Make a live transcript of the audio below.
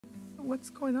What's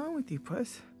going on with you,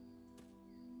 Puss?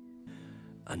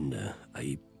 And,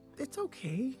 It's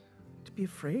okay to be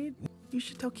afraid. You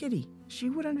should tell Kitty. She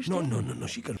would understand. No,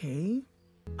 she can... Okay.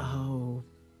 Oh.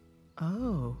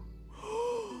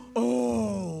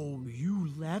 Oh, you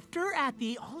left her at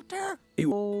the altar?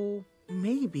 Oh,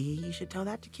 maybe you should tell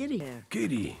that to Kitty.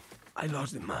 Kitty, I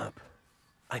lost the map.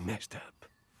 I messed up.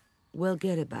 We'll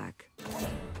get it back.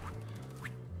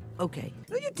 Okay.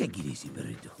 No, you take it easy,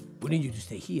 Perrito. We need you to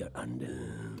stay here and,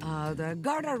 The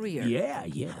guard our rear. Yeah.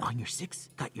 On your six,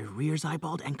 got your rears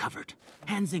eyeballed and covered.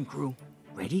 Hands in, crew.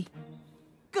 Ready?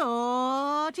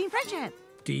 Go, Team Friendship!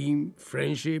 Team,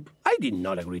 friendship. I did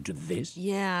not agree to this.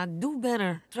 Yeah, do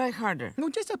better. Try harder. No,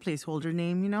 just a placeholder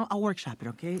name, you know? I'll workshop it,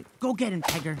 okay? Go get him,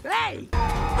 Tiger. Hey!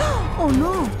 Oh,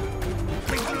 no.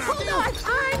 Hold on,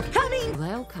 I'm coming!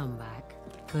 They'll come back.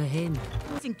 For him.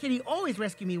 Listen, Kitty always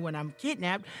rescue me when I'm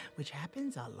kidnapped, which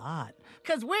happens a lot.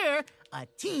 Because we're a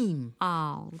team.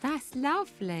 Oh, that's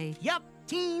lovely. Yup,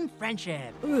 Team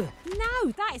Friendship. No,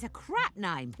 that is a crap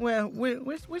name. Well,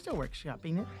 we're still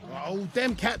workshopping it. Oh,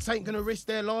 them cats ain't gonna risk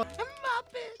their life.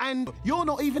 Muppet. And you're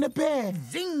not even a bear.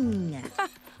 Zing!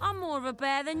 I'm more of a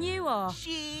bear than you are.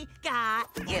 She got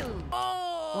you.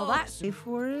 Oh! Well, that's... Pay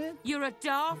for it? You're a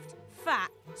daft,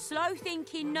 fat,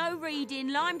 slow-thinking, no-reading,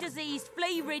 Lyme-diseased,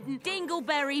 flea-ridden,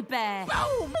 dingleberry bear.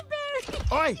 Boom!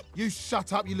 Oi, you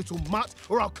shut up, you little mutt,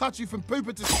 or I'll cut you from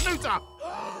pooper to snooter.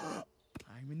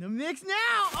 I'm in the mix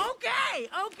now. Okay,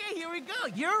 here we go.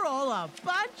 You're all a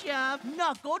bunch of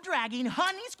knuckle-dragging,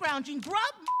 honey-scrounging,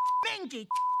 grub-mangy,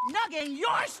 nugging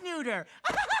your snooter.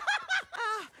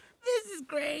 This is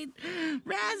great.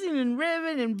 Razzing and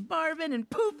ribbing and barbing and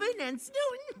pooping and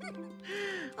snooting.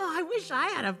 Oh, I wish I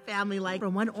had a family like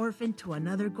from one orphan to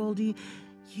another, Goldie.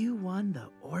 You won the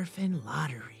orphan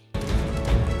lottery.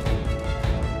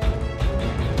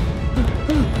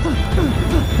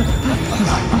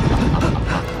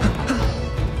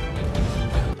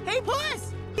 Hey,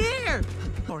 Puss! Here!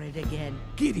 For it again.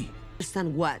 Kitty.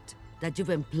 Understand what? That you've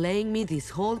been playing me this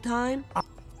whole time?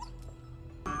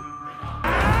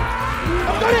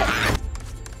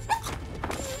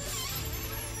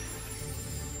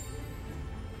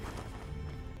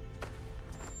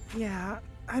 Yeah,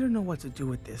 I don't know what to do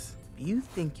with this. You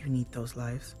think you need those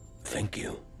lives. Thank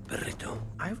you, Perrito.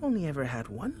 I've only ever had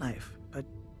one life, but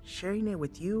sharing it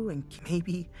with you and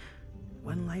maybe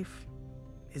one life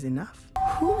is enough.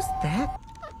 Who's that?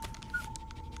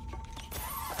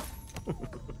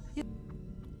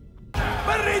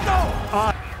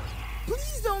 Perrito!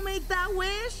 Please don't make that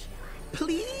wish.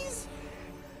 Please?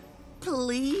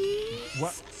 Please?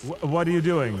 What are you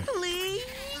doing? Please?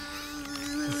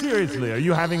 Seriously, are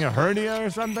you having a hernia or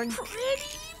something? Pretty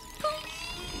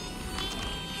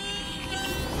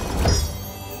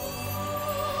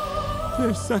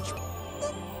There's such...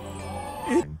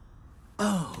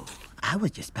 Oh, I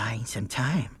was just buying some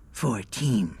time for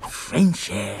Team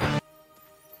Friendship.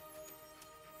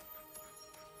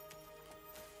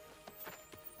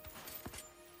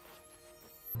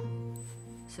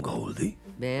 Goldie?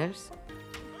 Bears?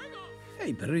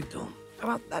 Hey, Perrito.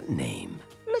 About that name.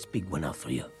 Let's pick one out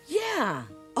for you. Yeah.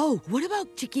 Oh, what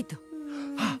about Chiquito?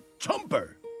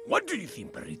 Chomper! What do you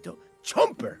think, Perrito?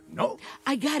 Chomper, no?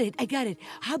 I got it.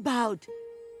 How about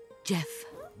Jeff?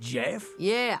 Jeff?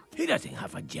 Yeah. He doesn't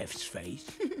have a Jeff's face.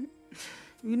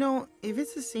 You know, if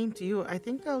it's the same to you, I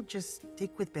think I'll just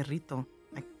stick with Perrito.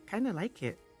 I kind of like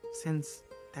it, since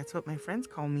that's what my friends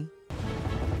call me.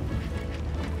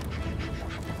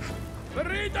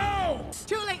 Perrito!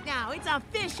 Too late now. It's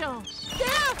official. Get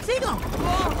out, Seagull.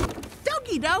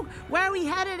 Dokey doke. Where are we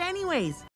headed anyways?